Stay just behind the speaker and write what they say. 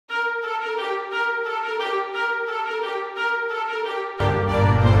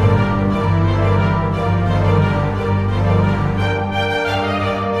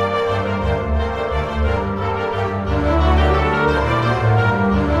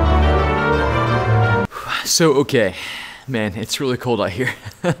So, okay, man, it's really cold out here.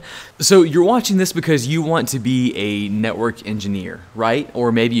 So you're watching this because you want to be a network engineer, right?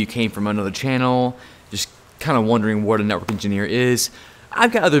 Or maybe you came from another channel, just kind of wondering what a network engineer is.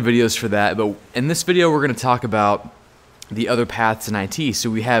 I've got other videos for that, but in this video we're going to talk about the other paths in IT. So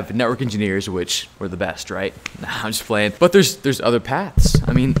we have network engineers, which we're the best, right? Nah, I'm just playing. But there's other paths.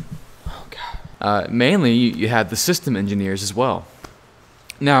 I mean, oh God. Mainly you have the system engineers as well.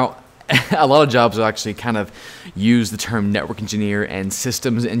 Now, a lot of jobs will actually kind of use the term network engineer and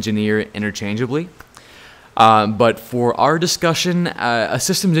systems engineer interchangeably. But for our discussion, a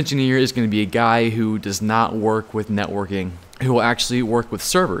systems engineer is going to be a guy who does not work with networking, who will actually work with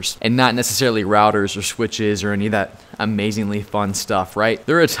servers and not necessarily routers or switches or any of that amazingly fun stuff, right?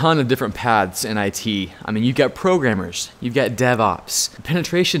 There are a ton of different paths in IT. I mean, you've got programmers, you've got DevOps,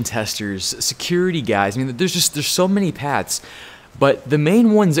 penetration testers, security guys. I mean, there's so many paths. But the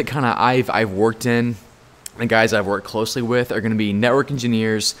main ones that kind of I've worked in, the guys I've worked closely with, are going to be network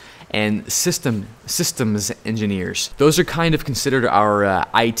engineers and systems engineers. Those are kind of considered our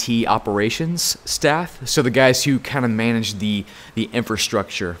IT operations staff. So the guys who kind of manage the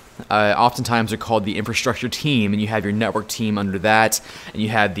infrastructure. Oftentimes they're called the infrastructure team, and you have your network team under that, and you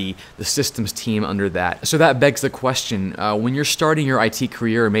have the systems team under that. So that begs the question, when you're starting your IT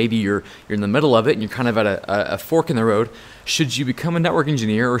career, or maybe you're in the middle of it and you're kind of at a fork in the road, should you become a network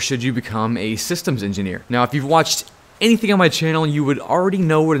engineer or should you become a systems engineer? Now, if you've watched anything on my channel, you would already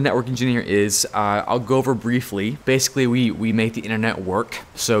know what a network engineer is. I'll go over briefly. Basically, we make the internet work,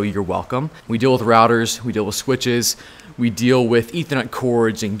 so you're welcome. We deal with routers, we deal with switches, we deal with Ethernet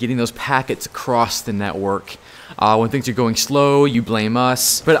cords and getting those packets across the network. When things are going slow, you blame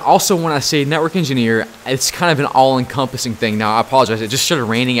us. But also when I say network engineer, it's kind of an all-encompassing thing. Now, I apologize, it just started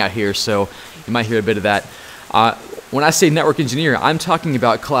raining out here, so you might hear a bit of that. When I say network engineer, I'm talking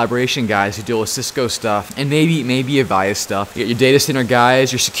about collaboration guys who deal with Cisco stuff and maybe Avaya stuff. You got your data center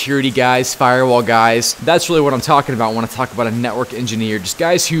guys, your security guys, firewall guys. That's really what I'm talking about when I talk about a network engineer. Just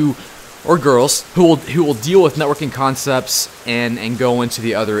guys who, or girls, who will deal with networking concepts and go into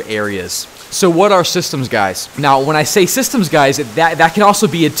the other areas. So what are systems guys? Now, when I say systems guys, that can also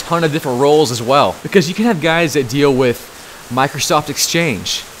be a ton of different roles as well. Because you can have guys that deal with Microsoft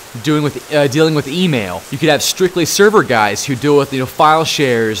Exchange, dealing with email. You could have strictly server guys who deal with file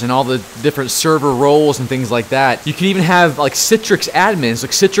shares and all the different server roles and things like that. You can even have like Citrix admins.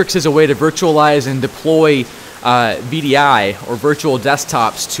 Like Citrix is a way to virtualize and deploy VDI or virtual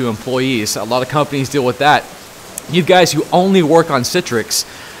desktops to employees. A lot of companies deal with that. You have guys who only work on Citrix.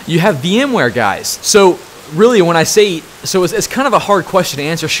 You have VMware guys. So really, when I say, so it's kind of a hard question to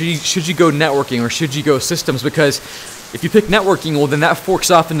answer. Should you go networking or should you go systems? Because if you pick networking, well, then that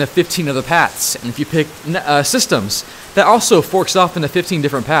forks off into 15 other paths. And if you pick systems, that also forks off into 15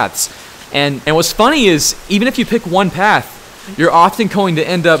 different paths. And what's funny is, even if you pick one path, you're often going to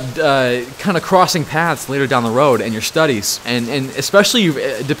end up kind of crossing paths later down the road in your studies. And especially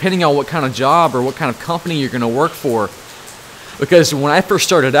depending on what kind of job or what kind of company you're going to work for. Because when I first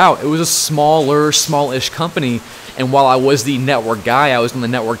started out, it was a smallish company. And while I was the network guy, I was on the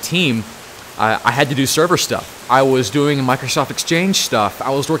network team, I had to do server stuff. I was doing Microsoft Exchange stuff. I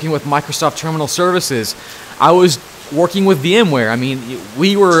was working with Microsoft Terminal Services. I was working with VMware. I mean,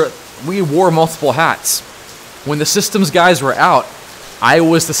 we wore multiple hats. When the systems guys were out, I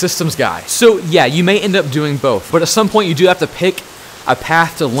was the systems guy. So yeah, you may end up doing both, but at some point you do have to pick a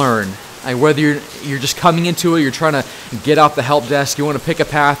path to learn. Whether you're just coming into it, you're trying to get off the help desk, you want to pick a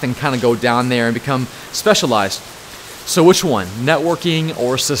path and kind of go down there and become specialized. So which one, networking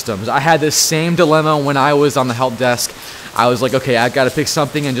or systems? I had this same dilemma when I was on the help desk. I was like, okay, I've got to pick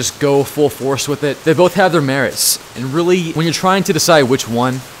something and just go full force with it. They both have their merits. And really, when you're trying to decide which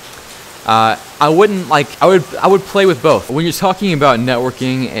one, I would play with both. When you're talking about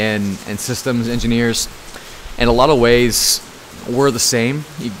networking and systems engineers, in a lot of ways, we're the same.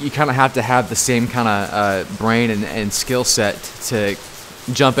 You kind of have to have the same kind of brain and skill set to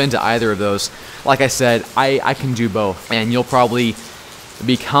jump into either of those. Like I said, I can do both, and you'll probably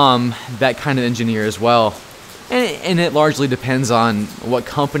become that kind of engineer as well. And it largely depends on what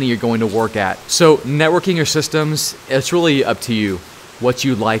company you're going to work at. So networking or systems, it's really up to you what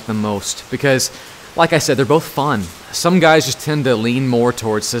you like the most, because like I said, they're both fun. Some guys just tend to lean more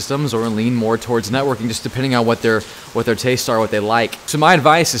towards systems or lean more towards networking, just depending on what their tastes are, what they like. So my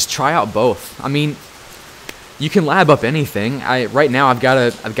advice is try out both. I mean, you can lab up anything. Right now I've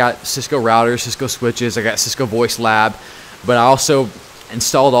got Cisco routers, Cisco switches, I got Cisco Voice Lab, but I also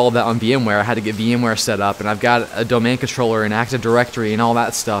installed all of that on VMware. I had to get VMware set up, and I've got a domain controller and Active Directory and all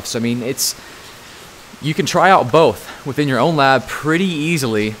that stuff. So I mean, you can try out both within your own lab pretty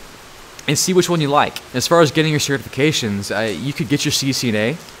easily and see which one you like. As far as getting your certifications, you could get your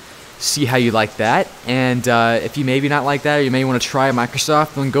CCNA, see how you like that, and if you maybe not like that, or you may want to try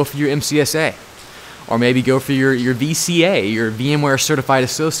Microsoft, then go for your MCSA, or maybe go for your VCA, your VMware Certified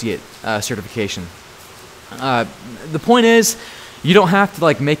Associate certification. The point is, you don't have to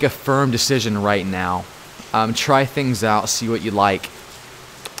like make a firm decision right now. Try things out, see what you like.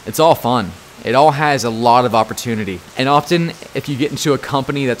 It's all fun. It all has a lot of opportunity. And often, if you get into a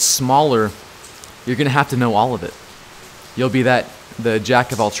company that's smaller, you're going to have to know all of it. You'll be the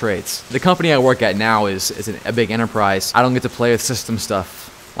jack of all trades. The company I work at now is a big enterprise. I don't get to play with system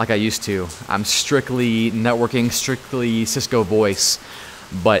stuff like I used to. I'm strictly networking, strictly Cisco voice.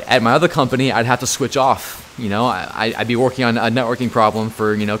 But at my other company, I'd have to switch off. You know, I'd be working on a networking problem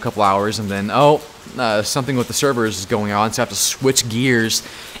for, you know, a couple hours, and then, something with the servers is going on, so I have to switch gears.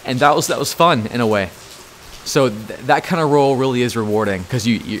 And that was fun in a way. So that kind of role really is rewarding, because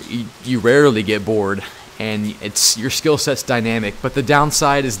you rarely get bored, and your skill set's dynamic. But the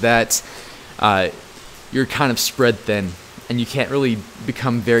downside is that you're kind of spread thin, and you can't really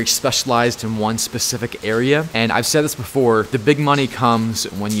become very specialized in one specific area. And I've said this before, the big money comes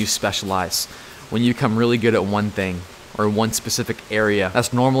when you specialize, when you become really good at one thing or one specific area.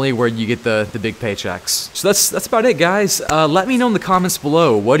 That's normally where you get the big paychecks. So that's about it, guys. Let me know in the comments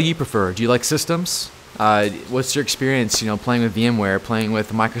below, what do you prefer? Do you like systems? What's your experience, you know, playing with VMware, playing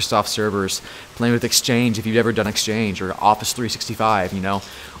with Microsoft servers, playing with Exchange, if you've ever done Exchange, or Office 365, you know,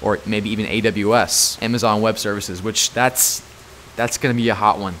 or maybe even AWS, Amazon Web Services, which that's going to be a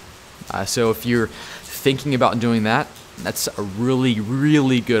hot one. So if you're thinking about doing that, that's a really,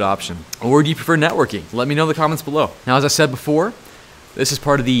 really good option. Or do you prefer networking? Let me know in the comments below. Now, as I said before, this is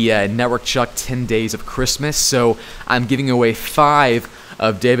part of the NetworkChuck 10 Days of Christmas, so I'm giving away 5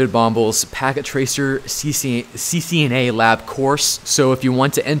 of David Bomble's Packet Tracer CCNA Lab course. So if you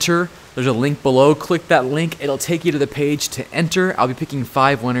want to enter, there's a link below. Click that link. It'll take you to the page to enter. I'll be picking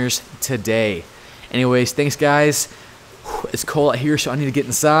 5 winners today. Anyways, thanks, guys. It's cold out here, so I need to get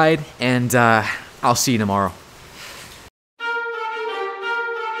inside, and I'll see you tomorrow.